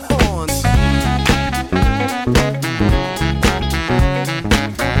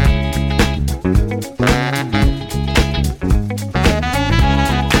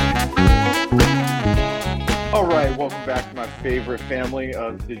favorite family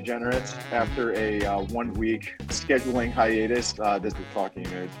of degenerates after a 1 week scheduling hiatus. This is Talking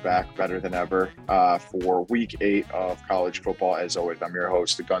Units back better than ever for week 8 of college football. As always, I'm your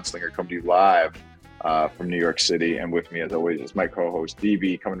host, the Gunslinger, coming to you live from New York City. And with me, as always, is my co-host,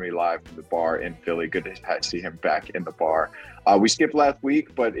 DB, coming to me live from the bar in Philly. Good to see him back in the bar. We skipped last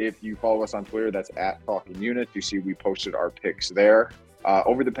week, but if you follow us on Twitter, that's at Talking Units. You see we posted our picks there.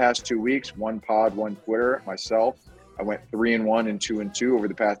 Over the past 2 weeks, one pod, one Twitter, myself. I went 3-1 and 2-2 over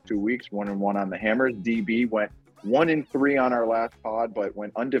the past 2 weeks, 1-1 on the Hammers. DB went 1-3 on our last pod, but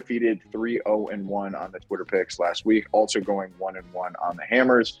went undefeated 3-0-1 on the Twitter picks last week. Also going 1-1 on the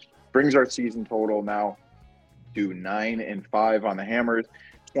Hammers. Brings our season total now to 9-5 on the Hammers,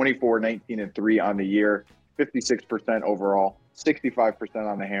 24-19-3 on the year, 56% overall,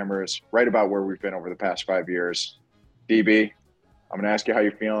 65% on the Hammers, right about where we've been over the past 5 years. DB, I'm going to ask you how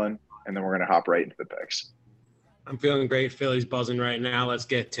you're feeling, and then we're going to hop right into the picks. I'm feeling great. Philly's buzzing right now. Let's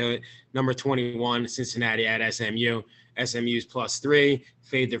get to it. Number 21, Cincinnati at SMU. SMU's +3.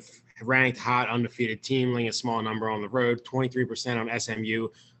 Fade the ranked, hot, undefeated team, laying a small number on the road. 23% on SMU.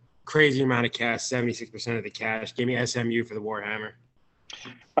 Crazy amount of cash, 76% of the cash. Give me SMU for the Warhammer.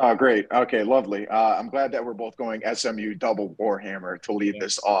 Great. Okay, lovely. I'm glad that we're both going SMU double Warhammer to lead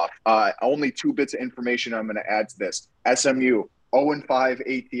this off. Only 2 bits of information I'm going to add to this. SMU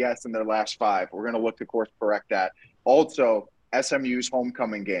 0-5 ATS in their last 5. We're going to look to course correct that. Also, SMU's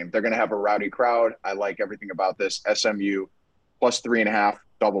homecoming game. They're going to have a rowdy crowd. I like everything about this. SMU +3.5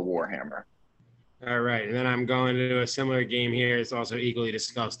 double Warhammer. All right, and then I'm going to do a similar game here. It's also equally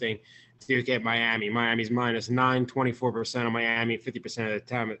disgusting. Duke at Miami. Miami's -9, 24% on Miami, 50% of the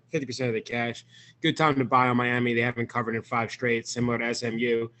time, 50% of the cash. Good time to buy on Miami. They haven't covered in 5 straight, similar to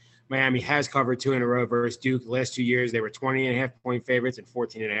SMU. Miami has covered 2 in a row versus Duke. Last 2 years, they were 20.5-point favorites and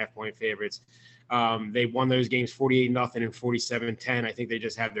 14.5-point favorites. They won those games 48-0 and 47-10. I think they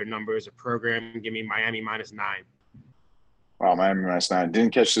just have their number as a program. Give me Miami -9. Wow, Miami -9.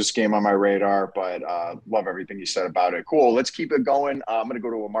 Didn't catch this game on my radar, but love everything you said about it. Cool. Let's keep it going. I'm going to go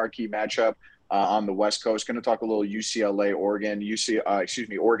to a marquee matchup on the West Coast. Going to talk a little UCLA, Oregon.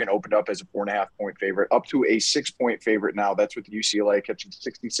 Oregon opened up as a 4.5-point favorite, up to a 6-point favorite now. That's with UCLA catching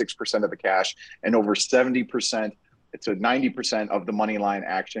 66% of the cash and over 70%. It's a 90% of the money line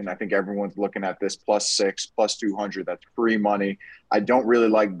action. I think everyone's looking at this +6, +200. That's free money. I don't really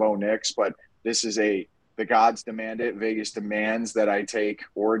like Bo Nix, but this is the gods demand it. Vegas demands that I take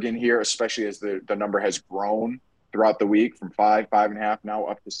Oregon here, especially as the number has grown throughout the week from 5, 5.5, now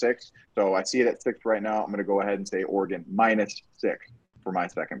up to 6. So I see it at 6 right now. I'm going to go ahead and say Oregon -6 for my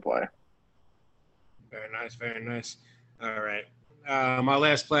second play. Very nice, very nice. All right. My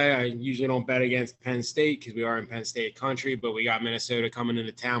last play, I usually don't bet against Penn State because we are in Penn State country, but we got Minnesota coming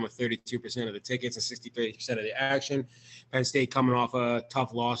into town with 32% of the tickets and 63% of the action. Penn State coming off a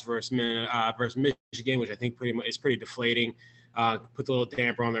tough loss versus Michigan, which I think is pretty deflating. Put the little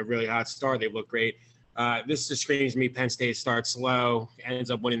damper on their really hot start. They look great. This just screams to me Penn State starts slow,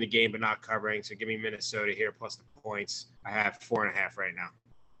 ends up winning the game but not covering. So give me Minnesota here plus the points. I have 4.5 right now.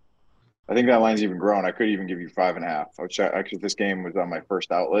 I think that line's even grown. I could even give you 5.5. Actually, this game was on my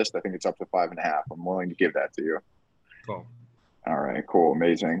first out list. I think it's up to 5.5. I'm willing to give that to you. Cool. All right, cool,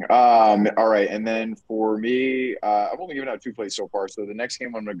 amazing. All right, and then for me, I've only given out 2 plays so far. So the next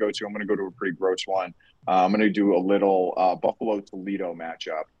game I'm going to go to a pretty gross one. I'm going to do a little Buffalo-Toledo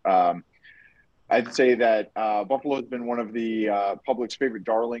matchup. I'd say that Buffalo's been one of the public's favorite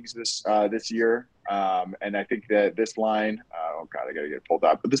darlings this year. And I think that this line, I got to get it pulled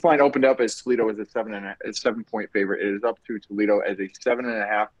up. But this line opened up as Toledo as a 7-point favorite. It is up to Toledo as a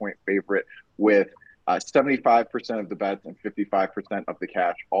 7.5-point favorite with 75% of the bets and 55% of the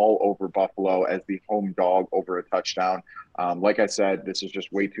cash all over Buffalo as the home dog over a touchdown. Like I said, this is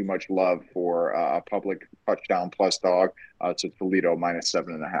just way too much love for a public touchdown plus dog. So Toledo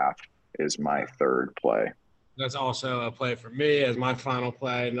 -7.5 is my third play. That's also a play for me as my final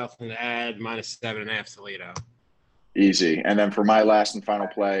play. Nothing to add. -7.5 Toledo. Easy. And then for my last and final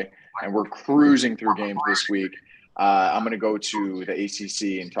play, and we're cruising through games this week, I'm going to go to the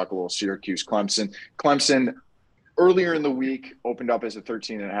ACC and talk a little Syracuse Clemson. Clemson earlier in the week opened up as a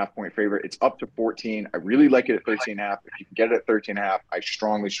 13.5-point favorite. It's up to 14. I really like it at 13.5. If you can get it at 13.5, I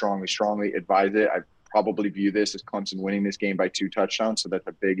strongly advise it. I probably view this as Clemson winning this game by 2 touchdowns, so that's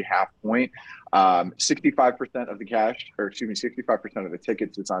a big half point. 65% of the cash, 65% of the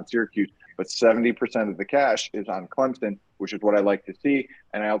tickets is on Syracuse, but 70% of the cash is on Clemson, which is what I like to see.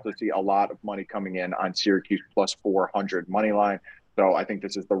 And I also see a lot of money coming in on Syracuse plus 400 money line. So I think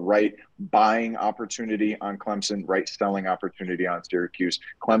this is the right buying opportunity on Clemson, right selling opportunity on Syracuse.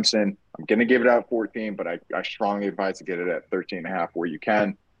 Clemson, I'm going to give it out 14, but I strongly advise to get it at 13.5 where you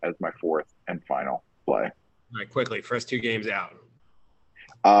can as my fourth and final play. All right, quickly, first 2 games out.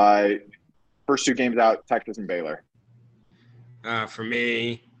 First 2 games out, Texas and Baylor. For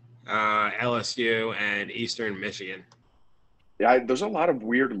me, LSU and Eastern Michigan. Yeah, there's a lot of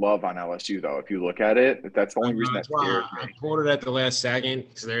weird love on LSU, though, if you look at it. That's the only reason that scares me. I pulled it at the last second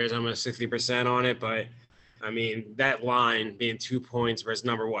because there is almost 60% on it. But, I mean, that line being 2 points versus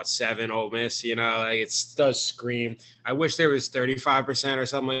number, 7, Ole Miss, you know, like it does scream. I wish there was 35% or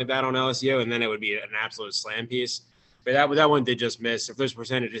something like that on LSU, and then it would be an absolute slam piece. But that one did just miss. If those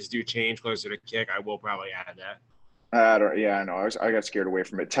percentages do change closer to kick, I will probably add that. I know. I got scared away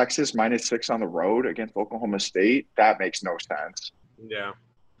from it. Texas -6 on the road against Oklahoma State. That makes no sense. Yeah.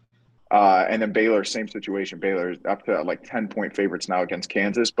 And then Baylor, same situation. Baylor's up to like 10-point favorites now against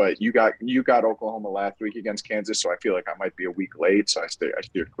Kansas, but you got Oklahoma last week against Kansas, so I feel like I might be a week late. So I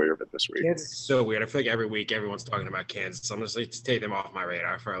steered clear of it this week. Kansas is so weird. I feel like every week everyone's talking about Kansas. So I'm just like to take them off my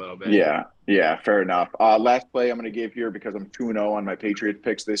radar for a little bit. Yeah, fair enough. Last play I'm going to give here because I'm 2-0 on my Patriots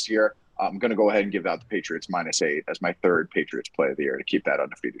picks this year. I'm going to go ahead and give out the Patriots -8 as my third Patriots play of the year to keep that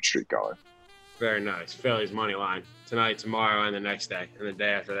undefeated streak going. Very nice. Phillies money line tonight, tomorrow, and the next day, and the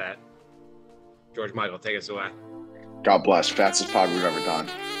day after that. George Michael, take us away. God bless. Fastest pod we've ever done.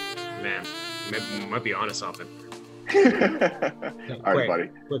 Man, might be onto something. All right, buddy.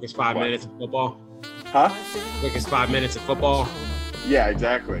 Quickest 5 minutes of football. Huh? Quickest 5 minutes of football. Yeah,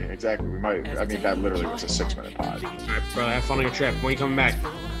 exactly. We might. I mean, that literally was a 6-minute pod. All right, brother. Have fun on your trip. When are you coming back?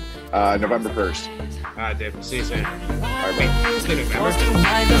 November 1st. All right, Dave. We'll see you soon. All right, bye.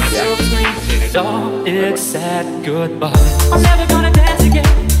 It's sad goodbye. I'm never gonna dance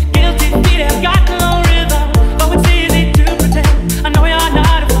again.